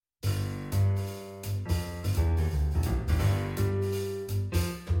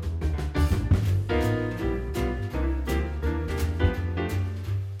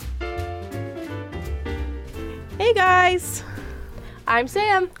guys. I'm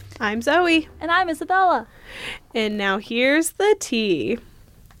Sam. I'm Zoe. And I'm Isabella. And now here's the tea.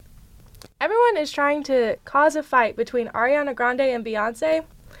 Everyone is trying to cause a fight between Ariana Grande and Beyonce.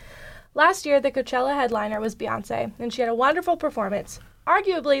 Last year, the Coachella headliner was Beyonce, and she had a wonderful performance,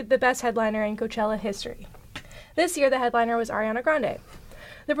 arguably the best headliner in Coachella history. This year, the headliner was Ariana Grande.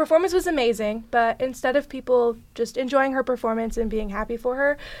 The performance was amazing, but instead of people just enjoying her performance and being happy for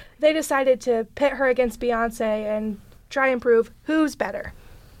her, they decided to pit her against Beyonce and try and prove who's better.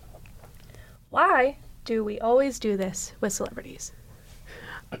 Why do we always do this with celebrities?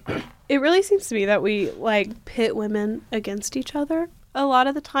 It really seems to me that we pit women against each other a lot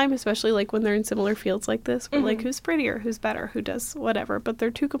of the time, especially when they're in similar fields like this. We're who's prettier, who's better, who does whatever, but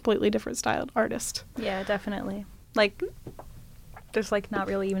they're two completely different styled artists. Yeah, definitely. There's not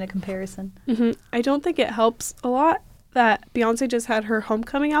really even a comparison. I don't think it helps a lot that Beyonce just had her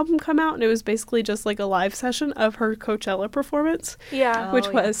Homecoming album come out, and it was basically just a live session of her Coachella performance. Yeah. Which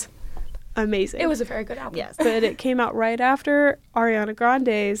was amazing. It was a very good album. Yes. But it came out right after Ariana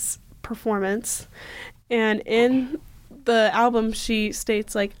Grande's performance, and in the album she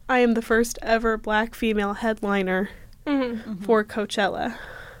states I am the first ever black female headliner for Coachella.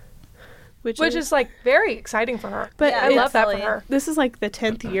 Which is very exciting for her. But I love that for her. This is the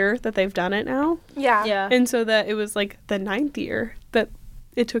 10th year that they've done it now. Yeah. Yeah. And so that it was the 9th year that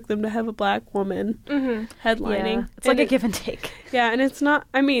it took them to have a black woman headlining. Yeah. It's a give and take. Yeah, and it's not,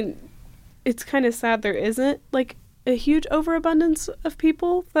 it's kind of sad there isn't a huge overabundance of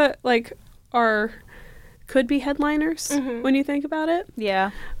people that could be headliners when you think about it.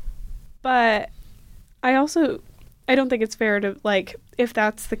 Yeah. But I don't think it's fair to if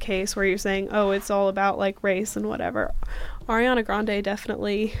that's the case where you're saying, oh, it's all about race and whatever. Ariana Grande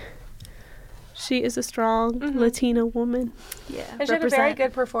definitely, she is a strong Latina woman. Yeah. And she had a very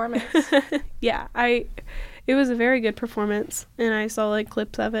good performance. Yeah, it was a very good performance, and I saw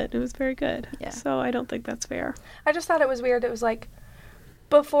clips of it, and it was very good. Yeah. So I don't think that's fair. I just thought it was weird. It was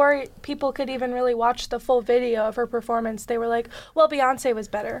before people could even really watch the full video of her performance, they were well, Beyonce was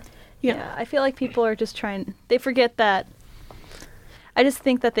better. Yeah. I feel people are just they forget that. I just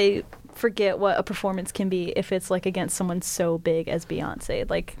think that they forget what a performance can be if it's against someone so big as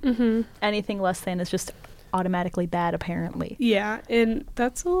Beyonce. Anything less than is just automatically bad, apparently. Yeah, and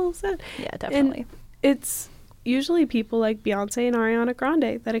that's a little sad. Yeah, definitely. And it's usually people like Beyonce and Ariana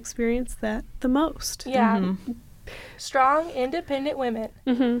Grande that experience that the most. Yeah. Strong, independent women.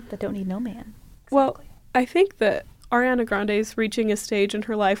 That don't need no man. Well, I think that Ariana Grande is reaching a stage in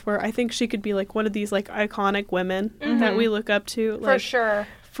her life where I think she could be one of these iconic women that we look up to. For sure.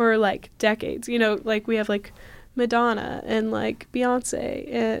 For decades. We have Madonna and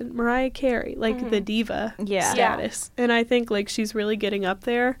Beyonce and Mariah Carey, the diva status. And I think she's really getting up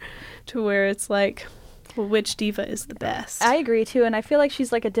there to where it's well, which diva is the best? I agree too, and I feel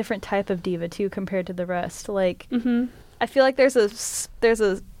she's a different type of diva too compared to the rest. I feel there's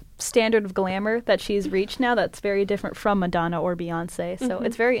a standard of glamour that she's reached now that's very different from Madonna or Beyonce. So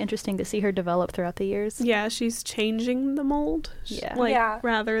it's very interesting to see her develop throughout the years. Yeah, she's changing the mold. Yeah.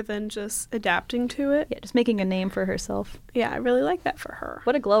 Rather than just adapting to it. Yeah, just making a name for herself. Yeah, I really like that for her.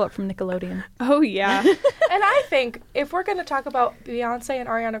 What a glow up from Nickelodeon. Oh, yeah. And I think if we're going to talk about Beyonce and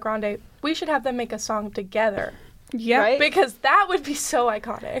Ariana Grande, we should have them make a song together. Yeah. Right? Because that would be so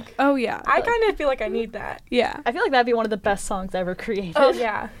iconic. Oh, yeah. I kind of feel I need that. Yeah. I feel that'd be one of the best songs ever created. Oh,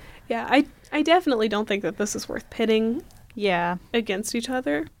 yeah. Yeah, I definitely don't think that this is worth pitting against each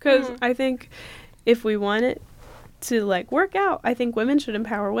other. Because I think if we want it to, work out, I think women should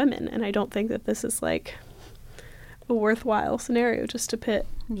empower women. And I don't think that this is, a worthwhile scenario just to pit,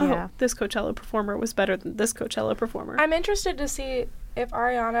 this Coachella performer was better than this Coachella performer. I'm interested to see if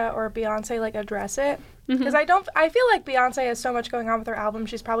Ariana or Beyonce, address it. Because I feel Beyonce has so much going on with her album,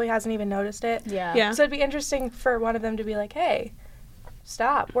 she probably hasn't even noticed it. Yeah. So it'd be interesting for one of them to be hey,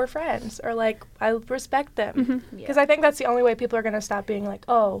 stop, we're friends, or I respect them, because I think that's the only way people are going to stop being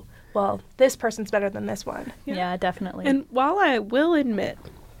oh, well, this person's better than this one. Yeah, definitely. And while I will admit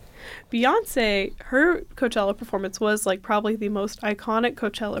Beyonce, her Coachella performance was probably the most iconic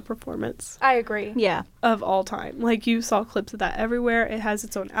Coachella performance I agree. Yeah. of all time. You saw clips of that everywhere. It has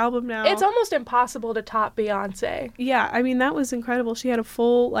its own album now. It's almost impossible to top Beyonce. Yeah, that was incredible. She had a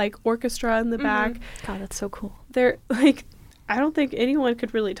full orchestra in the back. God, that's so cool. There I don't think anyone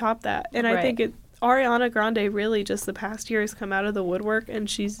could really top that. And I think Ariana Grande really just the past year has come out of the woodwork, and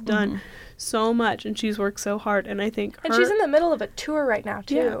she's done so much, and she's worked so hard. And I think and she's in the middle of a tour right now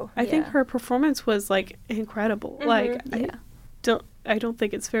too. I think her performance was incredible. I don't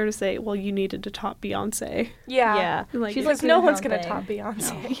think it's fair to say, well, you needed to top Beyonce. Yeah. Like, She's Because like no doing her one's own going to thing. top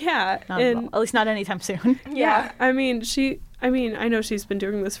Beyonce. Yeah. Not at all. At least not anytime soon. Yeah. I mean, I know she's been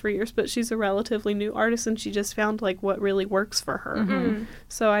doing this for years, but she's a relatively new artist and she just found like what really works for her. Mm-hmm.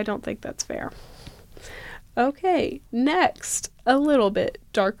 So I don't think that's fair. Okay, next, a little bit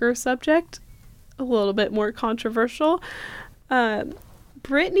darker subject, a little bit more controversial.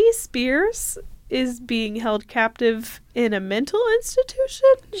 Britney Spears is being held captive in a mental institution.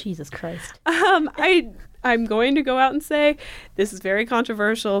 Jesus Christ. I'm going to go out and say this is very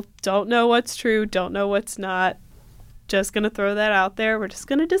controversial. Don't know what's true, don't know what's not. Just going to throw that out there. We're just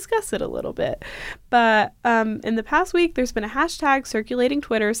going to discuss it a little bit. But in the past week, there's been a hashtag circulating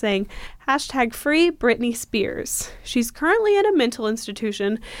Twitter saying, #free Britney Spears. She's currently in a mental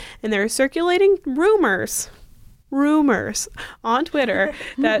institution, and there are circulating rumors on Twitter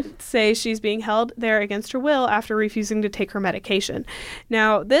that say she's being held there against her will after refusing to take her medication.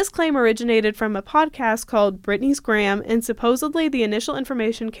 Now, this claim originated from a podcast called Britney's Gram, and supposedly the initial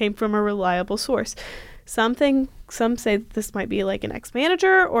information came from a reliable source. Some say this might be like an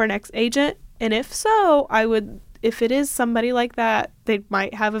ex-manager or an ex-agent, and if so, if it is somebody like that, they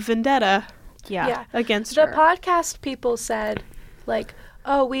might have a vendetta against The her. podcast people said, like,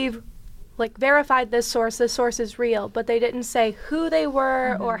 oh, we've like verified this source is real, but they didn't say who they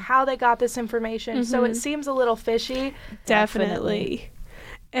were or how they got this information. So it seems a little fishy. Definitely.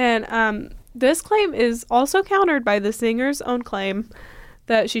 And this claim is also countered by the singer's own claim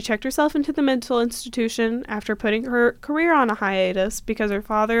that she checked herself into the mental institution after putting her career on a hiatus because her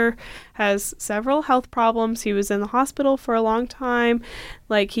father has several health problems. He was in the hospital for a long time.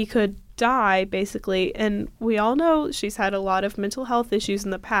 Like, he could die, basically. And we all know she's had a lot of mental health issues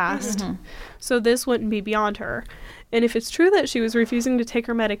in the past. So this wouldn't be beyond her. And if it's true that she was refusing to take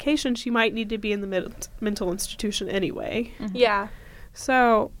her medication, she might need to be in the mental institution anyway. Yeah.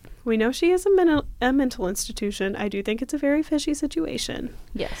 So we know she is a mental institution. I do think it's a very fishy situation.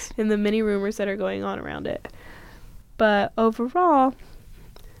 Yes. And the many rumors that are going on around it. But overall,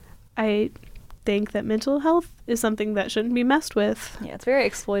 I think that mental health is something that shouldn't be messed with. Yeah, it's very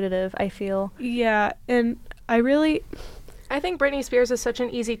exploitative, I feel. Yeah, and I think Britney Spears is such an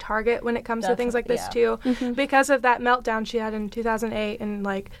easy target when it comes to things like this too, because of that meltdown she had in 2008 and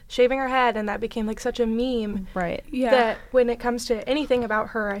like shaving her head, and that became like such a meme. Right. Yeah. That when it comes to anything about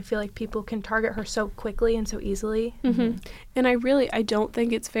her, I feel like people can target her so quickly and so easily. And I don't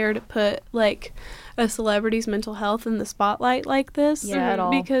think it's fair to put like a celebrity's mental health in the spotlight like this. Yeah, at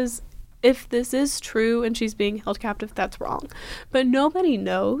all. Because if this is true and she's being held captive, that's wrong. But nobody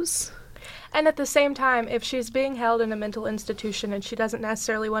knows. And at the same time, if she's being held in a mental institution and she doesn't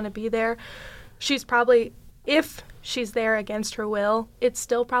necessarily want to be there, she's probably, if she's there against her will, it's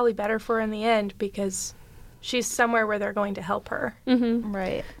still probably better for her in the end because she's somewhere where they're going to help her.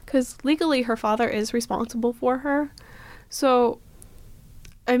 Right. Because legally her father is responsible for her. So,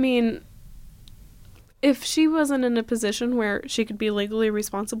 I mean, if she wasn't in a position where she could be legally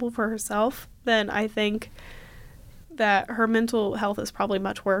responsible for herself, then I think that her mental health is probably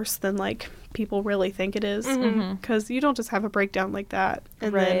much worse than like people really think it is, because you don't just have a breakdown like that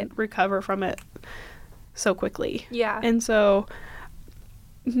and then recover from it so quickly. Yeah. And so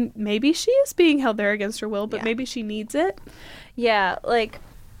maybe she is being held there against her will, but maybe she needs it. Yeah, like,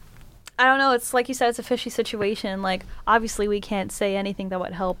 I don't know, it's like you said, it's a fishy situation. Like, obviously we can't say anything that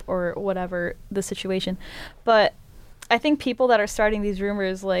would help or whatever the situation, but I think people that are starting these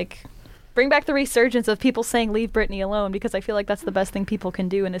rumors, like, bring back the resurgence of people saying leave Britney alone, because I feel like that's the best thing people can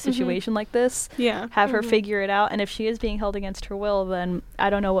do in a situation like this. Yeah. Have her figure it out, and if she is being held against her will, then I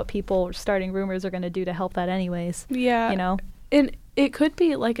don't know what people starting rumors are going to do to help that anyways. Yeah. You know? And it could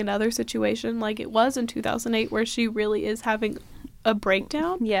be like another situation like it was in 2008 where she really is having a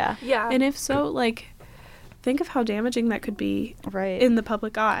breakdown. Yeah. Yeah. And if so, like, think of how damaging that could be Right. in the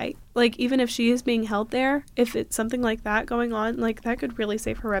public eye. Like, even if she is being held there, if it's something like that going on, like, that could really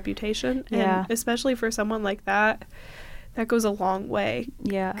save her reputation. Yeah. And especially for someone like that, that goes a long way.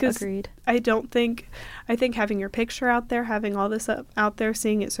 Yeah, 'Cause agreed. I think having your picture out there, having all this out there,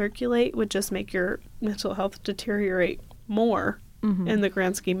 seeing it circulate would just make your mental health deteriorate more in the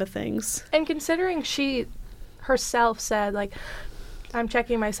grand scheme of things. And considering she herself said, like, I'm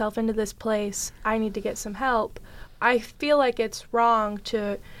checking myself into this place, I need to get some help, I feel like it's wrong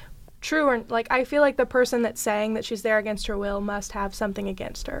to I feel like the person that's saying that she's there against her will must have something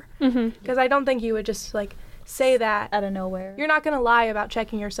against her. Because I don't think you would just, like, say that. Out of nowhere. You're not going to lie about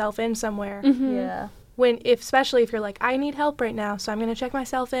checking yourself in somewhere. Yeah. Especially if you're like, I need help right now, so I'm going to check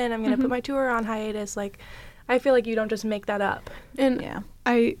myself in, I'm going to put my tour on hiatus. Like, I feel like you don't just make that up. And Yeah.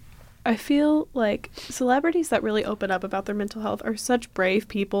 I I feel like celebrities that really open up about their mental health are such brave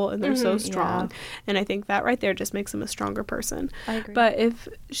people, and they're so strong. Yeah. And I think that right there just makes them a stronger person. I agree. But if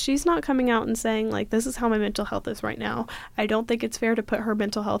she's not coming out and saying, like, this is how my mental health is right now, I don't think it's fair to put her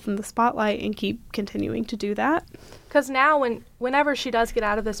mental health in the spotlight and keep continuing to do that. Because now whenever she does get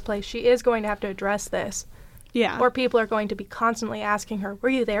out of this place, she is going to have to address this. Yeah. Or people are going to be constantly asking her, were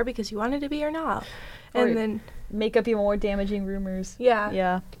you there because you wanted to be or not? And or then make up even more damaging rumors. Yeah.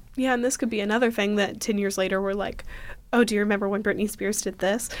 Yeah. Yeah, and this could be another thing that 10 years later we're like, oh, do you remember when Britney Spears did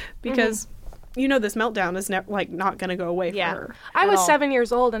this? Because, you know, this meltdown is not going to go away for her. I was 7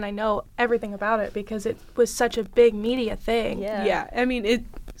 years old, and I know everything about it because it was such a big media thing. Yeah. I mean, it's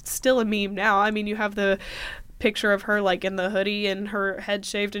still a meme now. I mean, you have the picture of her, like, in the hoodie and her head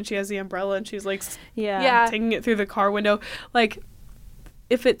shaved, and she has the umbrella, and she's, like, taking it through the car window. Like,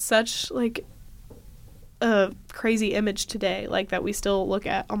 if it's such, like, a crazy image today, like, that we still look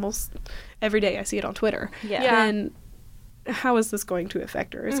at almost every day. I see it on Twitter. Yeah. And how is this going to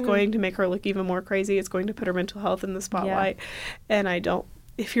affect her? It's going to make her look even more crazy. It's going to put her mental health in the spotlight. And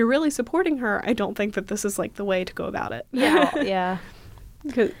if you're really supporting her, I don't think that this is, like, the way to go about it. Yeah.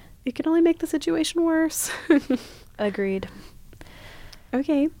 Because it can only make the situation worse. Agreed.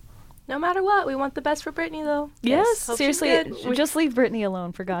 Okay. No matter what, we want the best for Britney, though. Yes, seriously, just leave Britney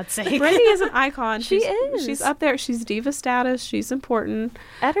alone, for God's sake. Britney is an icon. She is. She's up there. She's diva status. She's important.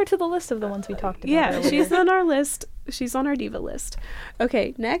 Add her to the list of the ones we talked about. Yeah, earlier. she's on our list. She's on our diva list.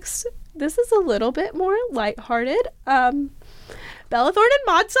 Okay, next. This is a little bit more lighthearted. Bella Thorne and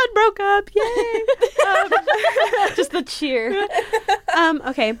Mod Sun broke up. Yay! Just the cheer.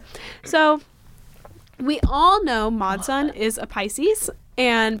 Okay, so we all know Mod Sun is a Pisces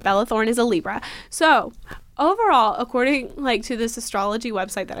and Bella Thorne is a Libra. So overall, according to this astrology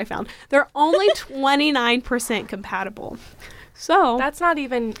website that I found, they're only 29% compatible. So that's not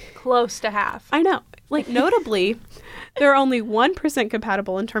even close to half. I know. Notably, they're only 1%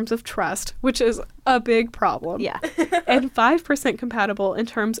 compatible in terms of trust, which is a big problem. Yeah. And 5% compatible in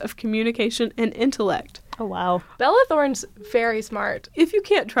terms of communication and intellect. Oh, wow. Bella Thorne's very smart. If you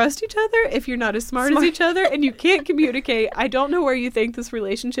can't trust each other, if you're not as smart as each other, and you can't communicate, I don't know where you think this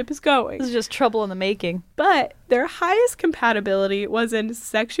relationship is going. This is just trouble in the making. But their highest compatibility was in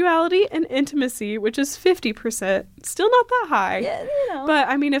sexuality and intimacy, which is 50%. Still not that high. Yeah, But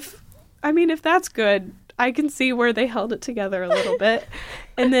if that's good, I can see where they held it together a little bit.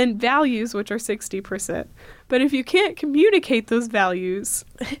 And then values, which are 60%. But if you can't communicate those values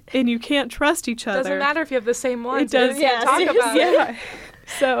and you can't trust each other, doesn't matter if you have the same ones. It does. Yeah, talk about it.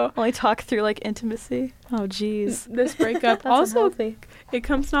 So only talk through intimacy. Oh, geez. This breakup also unhealthy. It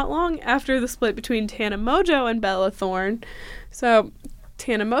comes not long after the split between Tana Mongeau and Bella Thorne. So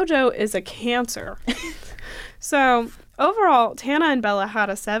Tana Mongeau is a Cancer. So overall, Tana and Bella had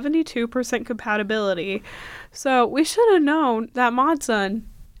a 72% compatibility. So we should have known that Mod Sun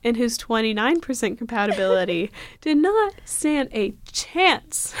and his 29% compatibility did not stand a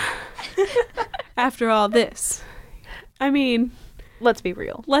chance after all this. I mean, let's be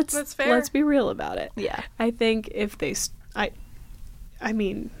real. Let's be real about it. Yeah. I think if they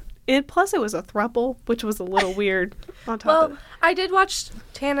plus it was a throuple, which was a little weird on top of it. I did watch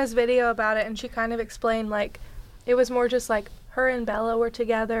Tana's video about it, and she kind of explained it was more just her and Bella were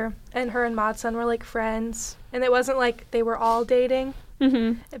together and her and Mod Sun were friends, and it wasn't they were all dating.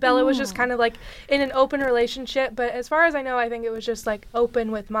 Mm-hmm. Bella was just kind of in an open relationship, but as far as I know, I think it was just open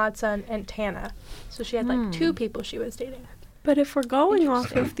with Mod Sun and Tana, so she had two people she was dating. But if we're going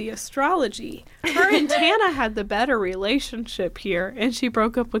off of the astrology, her and Tana had the better relationship here, and she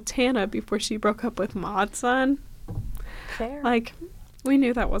broke up with Tana before she broke up with Mod Sun. Fair. We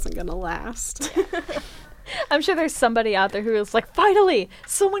knew that wasn't going to last. I'm sure there's somebody out there who is finally,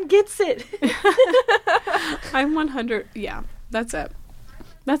 someone gets it. I'm 100. Yeah, that's it.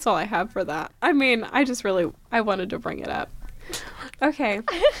 That's all I have for that. I mean, I wanted to bring it up. Okay.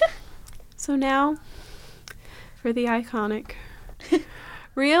 So now, for the iconic.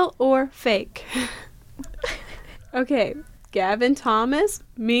 Real or fake? Okay. Gavin Thomas,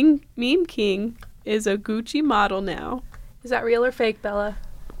 Meme King, is a Gucci model now. Is that real or fake, Bella?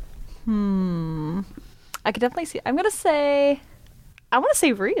 I could definitely see. I want to say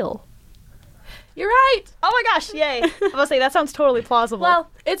real. You're right. Oh my gosh, yay. I'm going to say that sounds totally plausible. Well,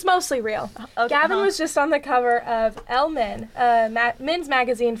 it's mostly real. Okay, Gavin was just on the cover of Elle Men, men's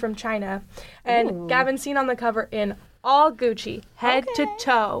magazine from China. And Gavin's seen on the cover in all Gucci, head to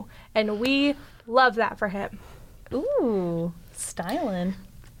toe. And we love that for him. Ooh, styling.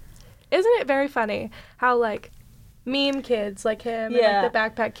 Isn't it very funny how, meme kids like him and the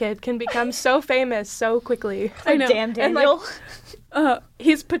backpack kid can become so famous so quickly? I know. Damn Daniel.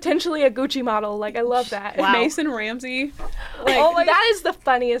 He's potentially a Gucci model. Like, I love that. Wow. Mason Ramsey. Like, oh my that is the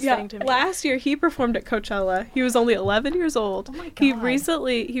funniest thing to me. Last year, he performed at Coachella. He was only 11 years old. Oh my God.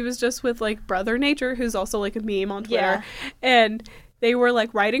 He was just with, like, Brother Nature, who's also, like, a meme on Twitter. And they were,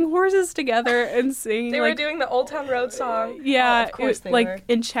 like, riding horses together and singing. They were doing the Old Town Road song. Yeah. Of course they like, were.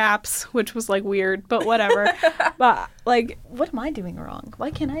 in chaps, which was, like, weird, but whatever. But, like... What am I doing wrong? Why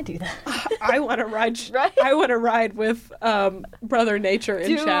can't I do that? I want to ride... Right? I want to ride with Brother Nature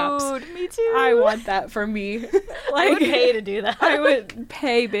in chaps. Dude, me too. I want that for me. Like, I would pay to do that. I would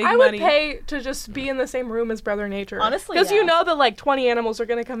pay big I money. would pay to just be in the same room as Brother Nature. Honestly, because yeah. you know that like 20 animals are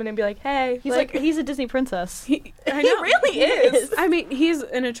gonna come in and be like, "Hey." He's a Disney princess. I know. He really is. I mean, he's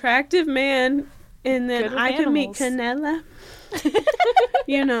an attractive man, and then Good with I can meet animals. Canella.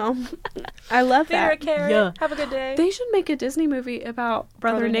 You know, I love Feed her a that. carrot. Yeah. Have a good day. They should make a Disney movie about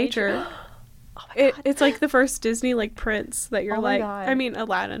Brother Nature. Oh my God. It's like the first Disney like prince that you're Oh my like. God. I mean,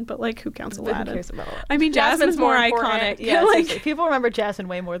 Aladdin, but like who counts Who Aladdin? cares about Aladdin? I mean, Jasmine's more important. iconic. Yeah, like seriously. People remember Jasmine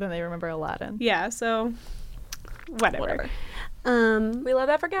way more than they remember Aladdin. yeah. So whatever. We love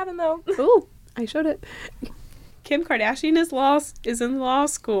that for Gavin though. Ooh, I showed it. Kim Kardashian is in law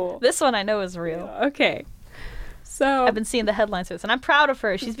school. This one I know is real. Okay. So I've been seeing the headlines for this, and I'm proud of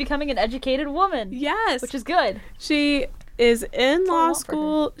her. She's becoming an educated woman, yes, which is good. she is in law lot for her.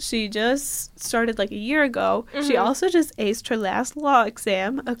 school. She just started like a year ago. She also just aced her last law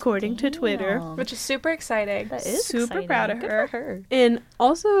exam, according to Twitter. Damn. Which is super exciting. That is Super exciting. proud of Good her. for her. And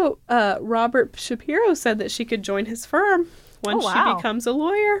also, Robert Shapiro said that she could join his firm once wow. she becomes a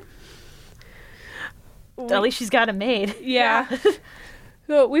lawyer. At least she's got it made. Yeah.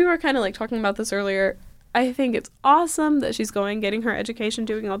 So we were kind of like talking about this earlier. I think it's awesome that she's getting her education,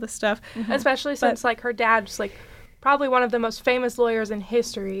 doing all this stuff. Especially since like her dad's like probably one of the most famous lawyers in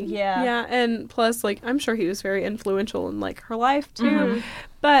history. Yeah. Yeah, and plus, like, I'm sure he was very influential in, like, her life, too.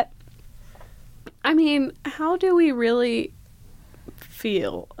 But, I mean, how do we really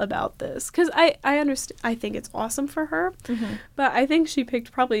feel about this? Because I understand, I think it's awesome for her, but I think she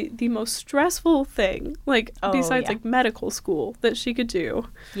picked probably the most stressful thing, like, besides, like, medical school that she could do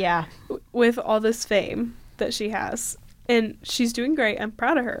Yeah. with all this fame that she has. And she's doing great. I'm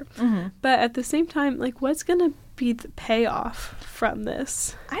proud of her. But at the same time, like, what's going to be the payoff from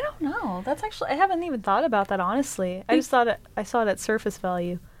this? I don't know. That's actually, I haven't even thought about that, honestly. I just thought I saw it at surface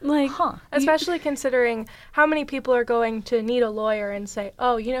value. Like, Especially considering how many people are going to need a lawyer and say,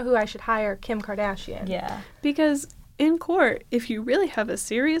 "Oh, you know who I should hire? Kim Kardashian." Yeah. because in court, if you really have a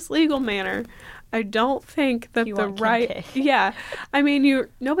serious legal matter, I don't think that You the want Kim right... K. Yeah. I mean,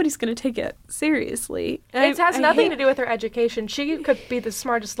 nobody's going to take it seriously. It has nothing to do with her education. She could be the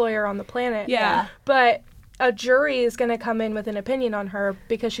smartest lawyer on the planet. Yeah. But a jury is going to come in with an opinion on her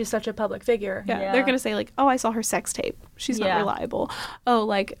because she's such a public figure. Yeah, Yeah. they're going to say, like, oh, I saw her sex tape. She's not Yeah. reliable. Oh,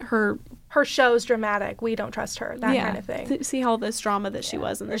 like, her... Her show's dramatic. We don't trust her. That kind of thing. See all this drama that she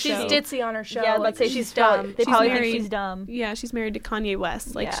was in the She's show. ditzy on her show. Yeah, like, let's say she's probably- dumb. They probably married. think she's dumb. Yeah, she's married to Kanye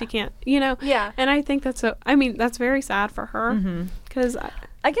West. Like, Yeah. she can't, you know? Yeah. And I think that's that's very sad for her. Because...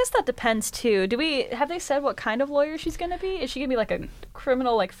 I guess that depends too. Have they said what kind of lawyer she's gonna be? Is she gonna be like a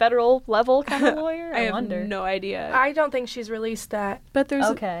criminal, like federal level kind of lawyer? I have wonder. no idea. I don't think she's released that. But there's,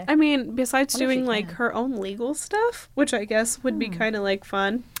 Okay. I mean, besides Wonder if she doing like can. her own legal stuff, which I guess would be kind of like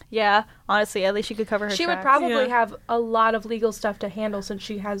fun. Yeah, honestly, at least she could cover her She would tracks. probably Yeah. have a lot of legal stuff to handle since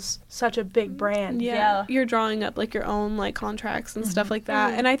she has such a big brand. Yeah. You're drawing up like your own like contracts and stuff like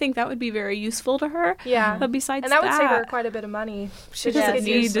that, and I think that would be very useful to her. Yeah. But besides And that would save her quite a bit of money. she if she doesn't could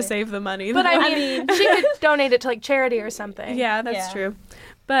need use to it. save the money. But though. I mean, she could donate it to like charity or something. yeah, that's Yeah. true.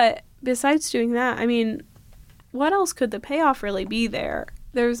 But besides doing that, I mean, what else could the payoff really be there?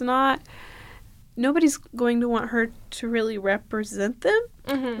 There's not. Nobody's going to want her to really represent them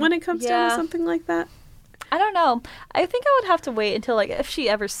when it comes down to Yeah. something like that. I don't know. I think I would have to wait until like if she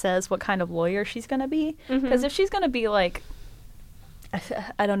ever says what kind of lawyer she's gonna be. Because if she's gonna be like,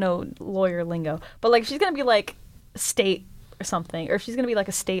 I don't know lawyer lingo, but like if she's gonna be like state or something, or if she's gonna be like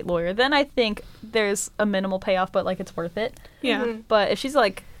a state lawyer, then I think there's a minimal payoff, but like it's worth it. Yeah. But if she's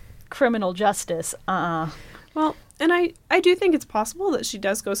like criminal justice, Well, and I do think it's possible that she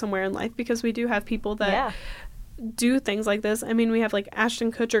does go somewhere in life because we do have people that yeah. do things like this. I mean, we have like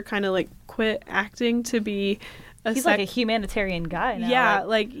Ashton Kutcher kind of like quit acting to be a He's like a humanitarian guy now. yeah,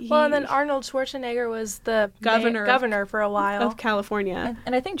 like- like Well, and then Arnold Schwarzenegger was the governor for a while. of California.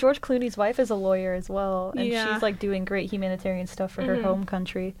 and I think George Clooney's wife is a lawyer as well, and Yeah. she's like doing great humanitarian stuff for her home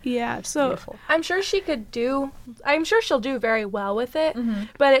country. Yeah, so Beautiful. I'm sure she'll do very well with it,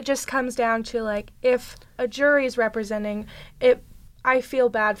 but it just comes down to like if a jury is representing it, I feel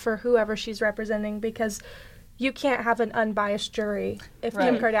bad for whoever she's representing because you can't have an unbiased jury if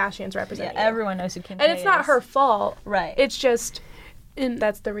Right. Kim Kardashian's representing you. Everyone knows who Kim And K it's not is. her fault. Right. It's just And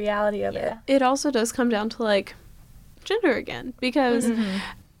that's the reality of it. it also does come down to like gender again, because Mm-hmm.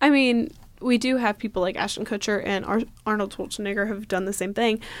 I mean, we do have people like Ashton Kutcher and Arnold Schwarzenegger have done the same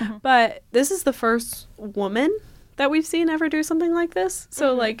thing, Mm-hmm. but this is the first woman that we've seen ever do something like this.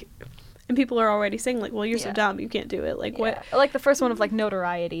 So like, and people are already saying like, well, you're so Yeah. dumb, you can't do it. Like what? Yeah. Like the first one of like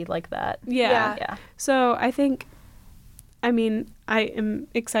notoriety like that. Yeah. Yeah. So I think, I mean, I am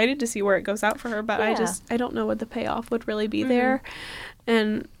excited to see where it goes out for her, but Yeah. I don't know what the payoff would really be there.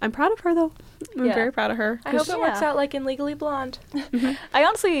 And I'm proud of her though. I'm Yeah. very proud of her. I hope it works Yeah. out like in Legally Blonde. I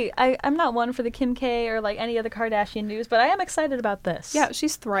honestly, I'm not one for the Kim K or like any other Kardashian news, but I am excited about this. Yeah,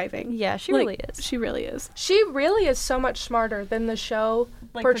 she's thriving. Yeah, she Like, really is. She really is. She really is so much smarter than the show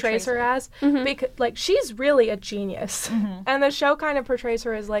Like, portrays portrays her her. as. Because like she's really a genius, and the show kind of portrays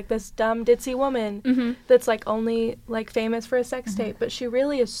her as like this dumb ditzy woman that's like only like famous for a sex tape. But she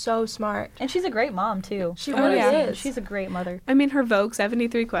really is so smart. And she's a great mom too. She From what really I've seen. is. She's a great mother. I mean, her Vogue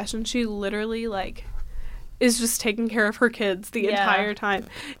 73 questions, she literally, like, is just taking care of her kids the Yeah. entire time.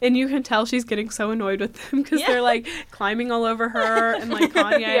 And you can tell she's getting so annoyed with them because Yeah. they're, like, climbing all over her and, like,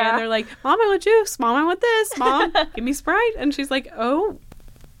 Kanye. Yeah. And they're like, Mom, I want juice. Mom, I want this. Mom, give me Sprite. And she's like, oh,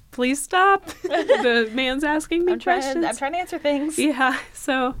 please stop. The man's asking me questions. I'm trying to answer things. Yeah.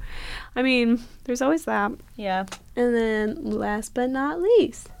 So, I mean, there's always that. Yeah. And then, last but not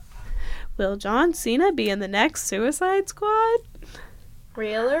least, will John Cena be in the next Suicide Squad?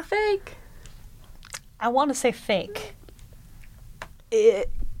 Real or fake? I want to say fake. It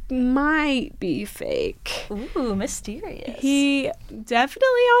might be fake. Ooh, mysterious. He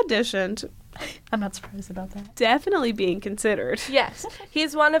definitely auditioned, I'm not surprised about that. definitely being considered, Yes,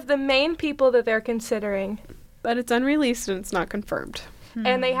 he's one of the main people that they're considering, but it's unreleased and it's not confirmed.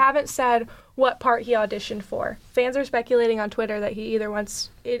 and they haven't said what part he auditioned for. Fans are speculating on Twitter that he either wants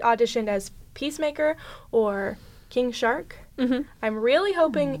it auditioned as Peacemaker or King Shark. Mhm. I'm really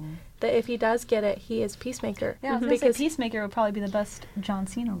hoping that if he does get it, he is Peacemaker. Yeah, I was gonna say because Peacemaker would probably be the best John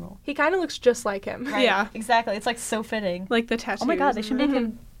Cena role. he kind of looks just like him. Yeah. Exactly. It's like so fitting. Like the tattoos. Oh my god, they and should the- make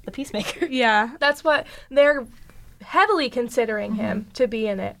him the Peacemaker. Yeah. That's what they're heavily considering him to be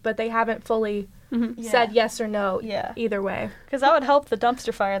in it, but they haven't fully said yes or no Yeah. either way. Because that would help the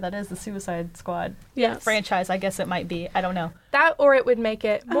dumpster fire that is the Suicide Squad Yes. franchise, I guess it might be. I don't know. That or it would make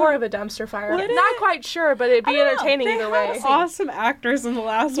it more of a dumpster fire. Would Not it? quite sure, but it'd be I don't know. entertaining They either have way. some Awesome actors in the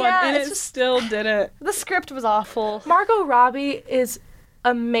last one, Yeah, and it's it just- still didn't. The script was awful. Margot Robbie is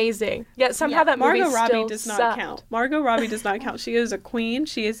amazing, yet somehow Yeah, that movie Margot Robbie still does not sucked. count. Margot Robbie does not count. She is a queen.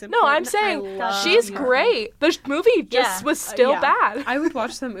 She is No, important. I'm saying I love she's her. great. The movie just Yeah. was still Yeah. bad. I would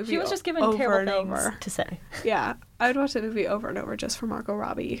watch the movie. She was just given over terrible and things over. to say. Yeah, I would watch that movie over and over just for Margot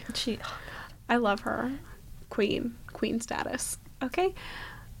Robbie. She, I love her. Queen status. Okay.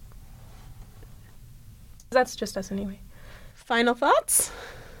 That's just us anyway. Final thoughts?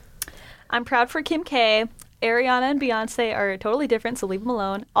 I'm proud for Kim K. Ariana and Beyonce are totally different, so leave them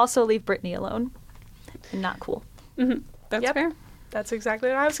alone. Also, leave Britney alone. Not cool. That's Yep. fair. That's exactly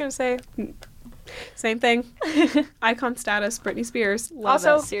what I was gonna say. Same thing. Icon status. Britney Spears. Love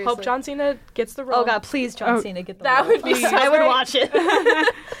Also, it. seriously. hope John Cena gets the role. Oh god, please, John Oh, Cena, get the that role. would be so I would great. watch it.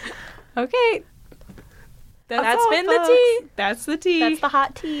 Okay. That's all, been the folks. tea. That's the tea. That's the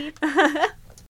hot tea.